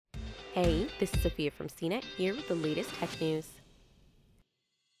Hey, this is Sophia from CNET here with the latest tech news.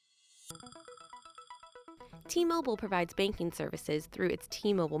 T-Mobile provides banking services through its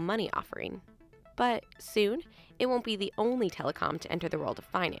T-Mobile Money offering. But soon, it won't be the only telecom to enter the world of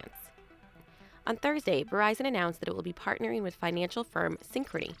finance. On Thursday, Verizon announced that it will be partnering with financial firm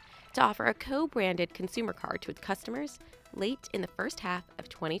Synchrony to offer a co-branded consumer card to its customers late in the first half of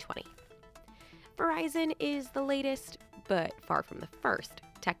 2020. Verizon is the latest, but far from the first,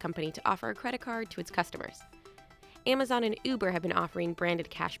 tech company to offer a credit card to its customers. Amazon and Uber have been offering branded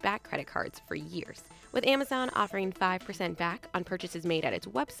cashback credit cards for years, with Amazon offering 5% back on purchases made at its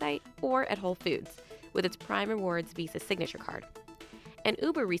website or at Whole Foods with its Prime Rewards Visa Signature Card. And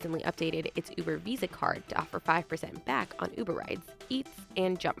Uber recently updated its Uber Visa card to offer 5% back on Uber rides, eats,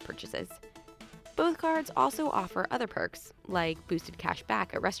 and jump purchases. Both cards also offer other perks, like boosted cash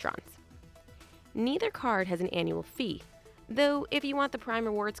back at restaurants. Neither card has an annual fee, though if you want the Prime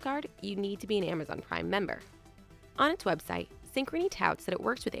Rewards card, you need to be an Amazon Prime member. On its website, Synchrony touts that it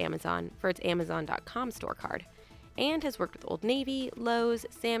works with Amazon for its Amazon.com store card, and has worked with Old Navy, Lowe's,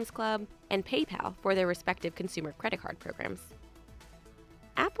 Sam's Club, and PayPal for their respective consumer credit card programs.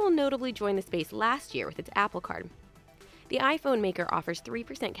 Apple notably joined the space last year with its Apple Card. The iPhone maker offers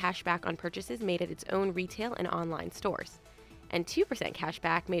 3% cash back on purchases made at its own retail and online stores, and 2% cash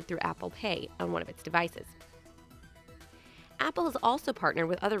back made through Apple Pay on one of its devices. Apple has also partnered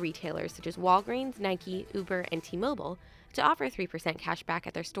with other retailers such as Walgreens, Nike, Uber, and T-Mobile to offer 3% cash back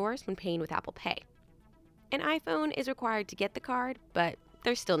at their stores when paying with Apple Pay. An iPhone is required to get the card, but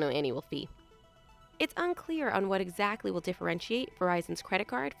there's still no annual fee. It's unclear on what exactly will differentiate Verizon's credit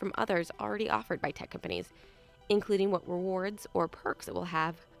card from others already offered by tech companies, including what rewards or perks it will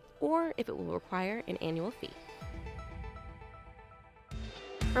have, or if it will require an annual fee.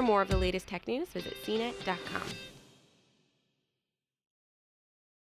 For more of the latest tech news, visit cnet.com.